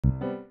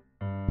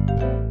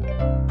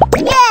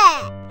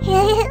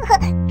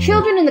Yeah!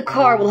 Children in the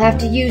car will have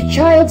to use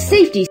child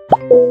safety.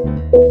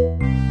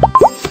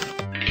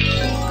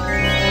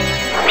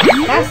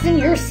 Fasten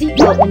your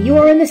seatbelt when you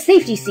are in the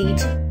safety seat.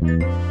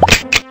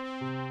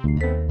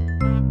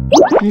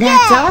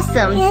 That's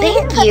awesome,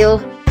 thank you!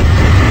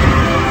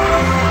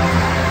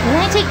 When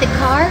I take the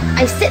car,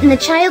 I sit in the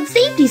child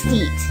safety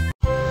seat.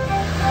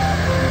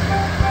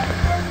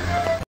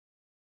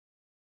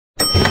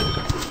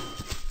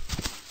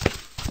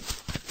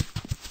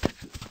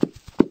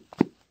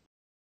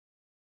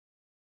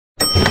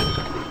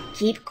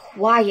 Keep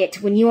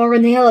quiet when you are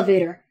in the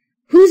elevator.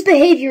 Whose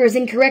behavior is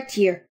incorrect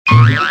here?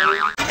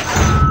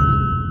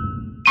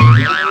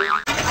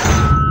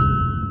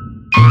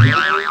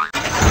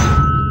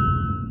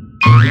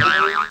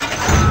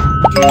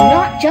 Do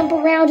not jump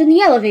around in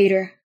the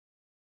elevator.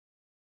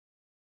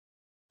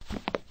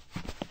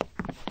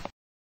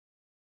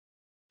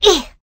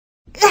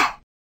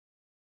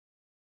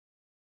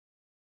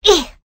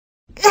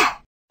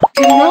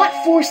 Do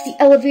not force the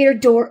elevator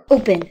door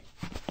open.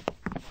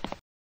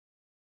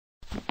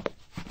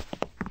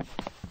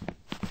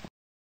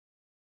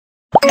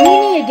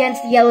 Leaning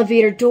against the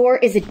elevator door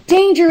is a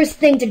dangerous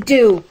thing to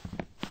do.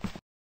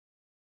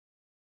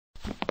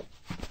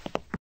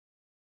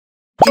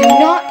 Do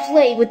not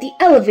play with the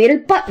elevator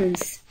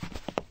buttons.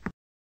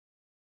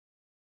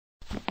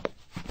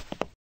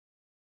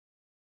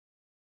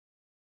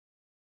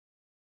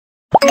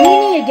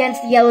 Leaning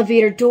against the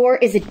elevator door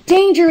is a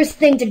dangerous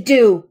thing to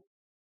do.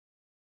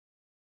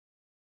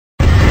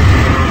 Do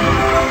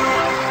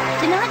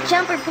not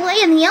jump or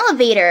play in the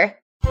elevator.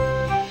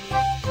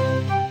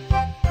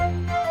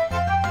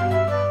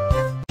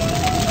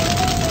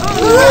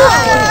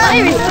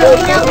 Fire is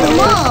going out in the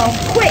mall!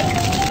 Quick!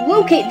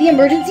 Locate the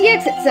emergency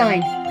exit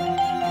sign.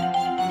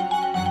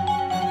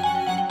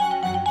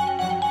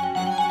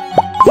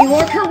 You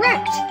are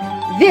correct!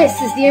 This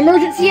is the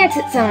emergency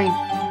exit sign.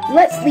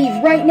 Let's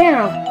leave right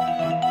now.